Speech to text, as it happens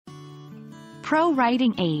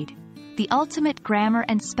ProWritingAid, the ultimate grammar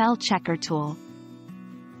and spell checker tool.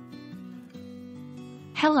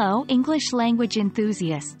 Hello, English language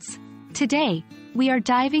enthusiasts. Today, we are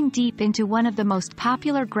diving deep into one of the most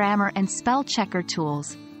popular grammar and spell checker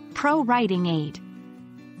tools, ProWritingAid.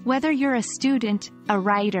 Whether you're a student, a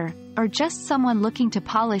writer, or just someone looking to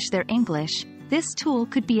polish their English, this tool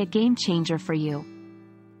could be a game changer for you.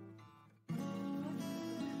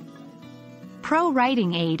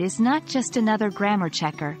 ProWritingAid is not just another grammar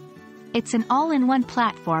checker. It's an all-in-one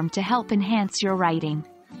platform to help enhance your writing.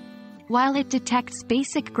 While it detects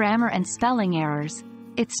basic grammar and spelling errors,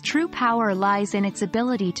 its true power lies in its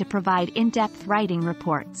ability to provide in-depth writing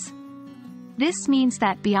reports. This means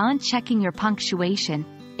that beyond checking your punctuation,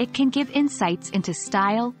 it can give insights into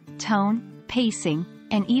style, tone, pacing,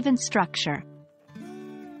 and even structure.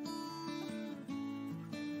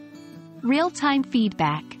 Real-time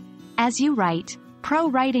feedback. As you write,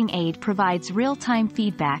 ProWritingAid provides real-time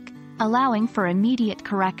feedback, allowing for immediate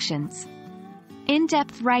corrections.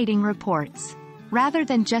 In-depth writing reports. Rather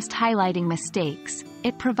than just highlighting mistakes,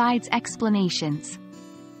 it provides explanations.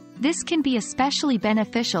 This can be especially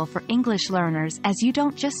beneficial for English learners as you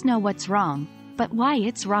don't just know what's wrong, but why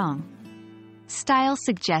it's wrong. Style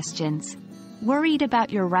suggestions. Worried about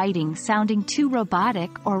your writing sounding too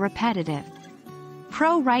robotic or repetitive?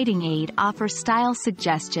 ProWritingAid offers style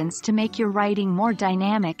suggestions to make your writing more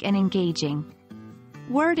dynamic and engaging.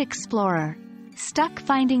 Word Explorer. Stuck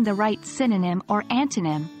finding the right synonym or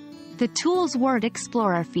antonym? The tool's Word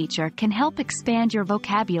Explorer feature can help expand your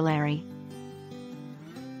vocabulary.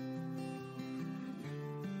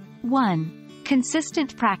 1.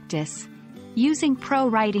 Consistent practice. Using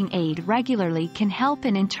ProWritingAid regularly can help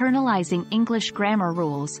in internalizing English grammar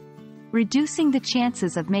rules, reducing the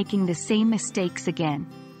chances of making the same mistakes again.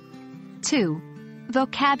 2.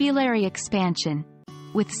 Vocabulary expansion.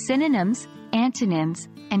 With synonyms, antonyms,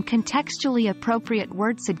 and contextually appropriate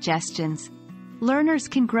word suggestions, learners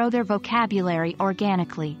can grow their vocabulary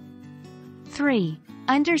organically. 3.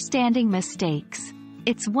 Understanding mistakes.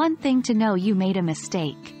 It's one thing to know you made a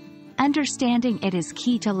mistake. Understanding it is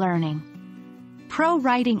key to learning.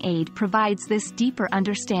 ProWritingAid provides this deeper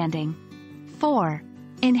understanding. 4.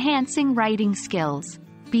 Enhancing writing skills.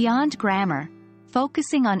 Beyond grammar,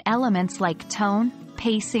 focusing on elements like tone,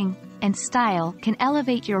 pacing, and style can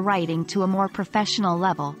elevate your writing to a more professional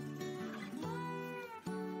level.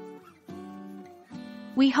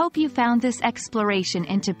 We hope you found this exploration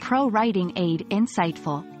into ProWritingAid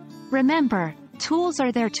insightful. Remember, tools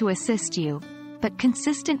are there to assist you, but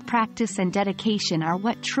consistent practice and dedication are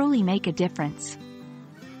what truly make a difference.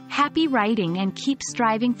 Happy writing and keep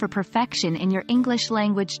striving for perfection in your English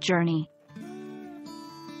language journey.